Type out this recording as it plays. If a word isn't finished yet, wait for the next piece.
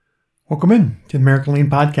Welcome in to the American Lean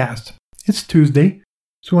Podcast. It's Tuesday,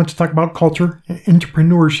 so we want to talk about culture and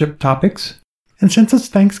entrepreneurship topics. And since it's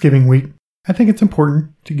Thanksgiving week, I think it's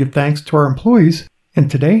important to give thanks to our employees.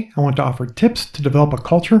 And today, I want to offer tips to develop a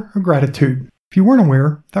culture of gratitude. If you weren't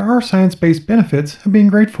aware, there are science-based benefits of being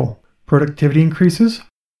grateful. Productivity increases,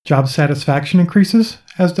 job satisfaction increases,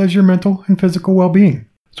 as does your mental and physical well-being.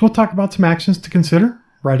 So we'll talk about some actions to consider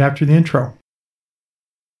right after the intro.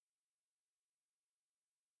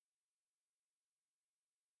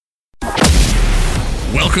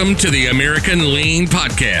 Welcome to the American Lean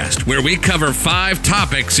Podcast, where we cover 5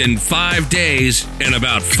 topics in 5 days in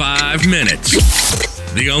about 5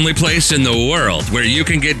 minutes. The only place in the world where you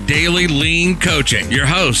can get daily lean coaching. Your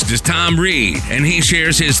host is Tom Reed, and he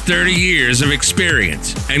shares his 30 years of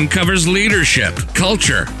experience and covers leadership,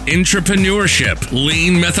 culture, entrepreneurship,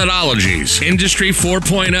 lean methodologies, Industry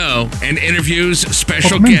 4.0, and interviews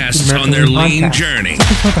special guests on their lean journey.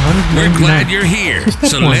 We're glad you're here,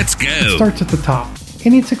 so let's go. It starts at the top.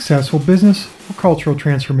 Any successful business or cultural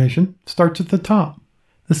transformation starts at the top.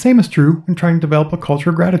 The same is true when trying to develop a culture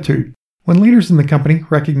of gratitude. When leaders in the company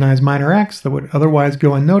recognize minor acts that would otherwise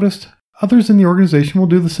go unnoticed, others in the organization will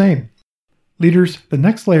do the same. Leaders, the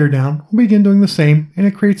next layer down, will begin doing the same, and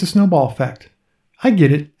it creates a snowball effect. I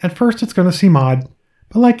get it. At first it's going to seem odd,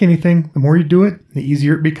 but like anything, the more you do it, the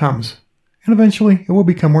easier it becomes. And eventually it will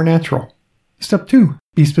become more natural. Step 2.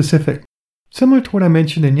 Be specific. Similar to what I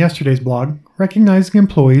mentioned in yesterday's blog, recognizing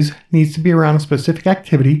employees needs to be around a specific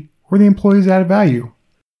activity where the employees add value.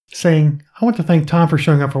 Saying, I want to thank Tom for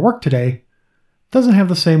showing up for work today, doesn't have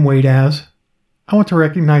the same weight as, I want to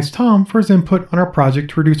recognize Tom for his input on our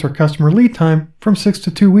project to reduce our customer lead time from 6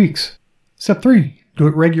 to 2 weeks. Step 3. Do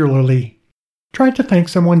it regularly. Try to thank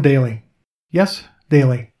someone daily. Yes,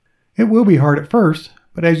 daily. It will be hard at first,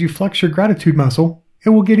 but as you flex your gratitude muscle, it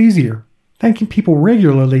will get easier. Thanking people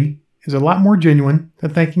regularly is a lot more genuine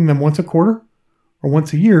than thanking them once a quarter or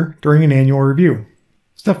once a year during an annual review.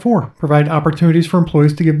 Step 4. Provide opportunities for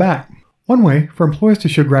employees to give back. One way for employees to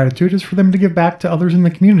show gratitude is for them to give back to others in the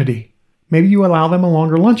community. Maybe you allow them a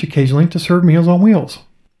longer lunch occasionally to serve Meals on Wheels.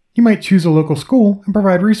 You might choose a local school and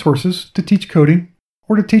provide resources to teach coding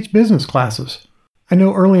or to teach business classes. I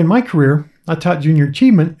know early in my career, I taught junior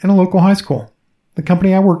achievement in a local high school. The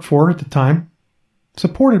company I worked for at the time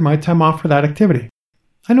supported my time off for that activity.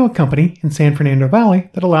 I know a company in San Fernando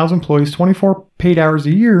Valley that allows employees 24 paid hours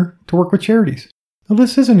a year to work with charities. Now,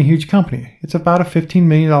 this isn't a huge company. It's about a $15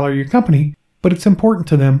 million a year company, but it's important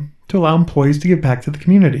to them to allow employees to give back to the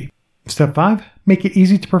community. Step 5. Make it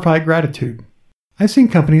easy to provide gratitude. I've seen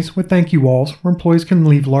companies with thank you walls where employees can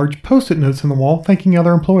leave large post-it notes on the wall thanking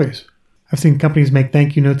other employees. I've seen companies make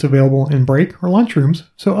thank you notes available in break or lunch rooms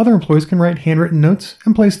so other employees can write handwritten notes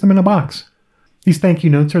and place them in a box. These thank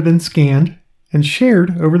you notes are then scanned and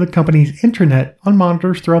shared over the company's intranet on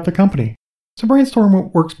monitors throughout the company. So brainstorm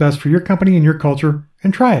what works best for your company and your culture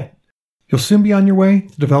and try it. You'll soon be on your way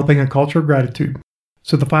to developing a culture of gratitude.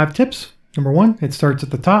 So the 5 tips. Number 1, it starts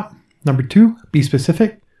at the top. Number 2, be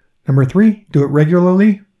specific. Number 3, do it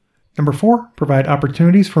regularly. Number 4, provide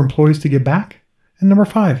opportunities for employees to give back. And number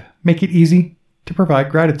 5, make it easy to provide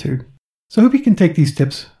gratitude. So I hope you can take these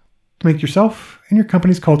tips to make yourself and your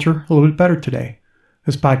company's culture a little bit better today.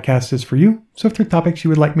 This podcast is for you, so if there are topics you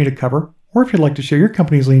would like me to cover, or if you'd like to share your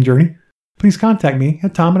company's lean journey, please contact me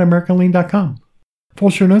at tom@americanlean.com. Full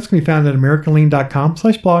show notes can be found at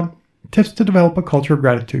americanlean.com/blog, tips to develop a culture of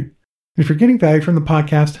gratitude. And if you're getting value from the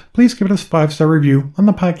podcast, please give us a 5-star review on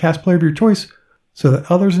the podcast player of your choice so that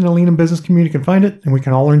others in the lean and business community can find it and we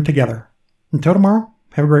can all learn together. Until tomorrow,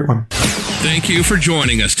 have a great one. Thank you for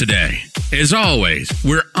joining us today. As always,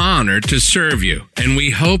 we're honored to serve you, and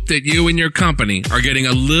we hope that you and your company are getting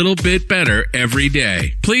a little bit better every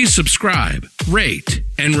day. Please subscribe, rate,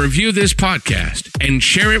 and review this podcast, and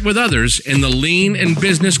share it with others in the lean and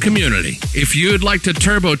business community. If you'd like to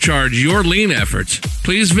turbocharge your lean efforts,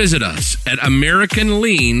 please visit us at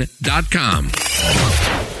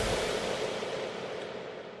AmericanLean.com.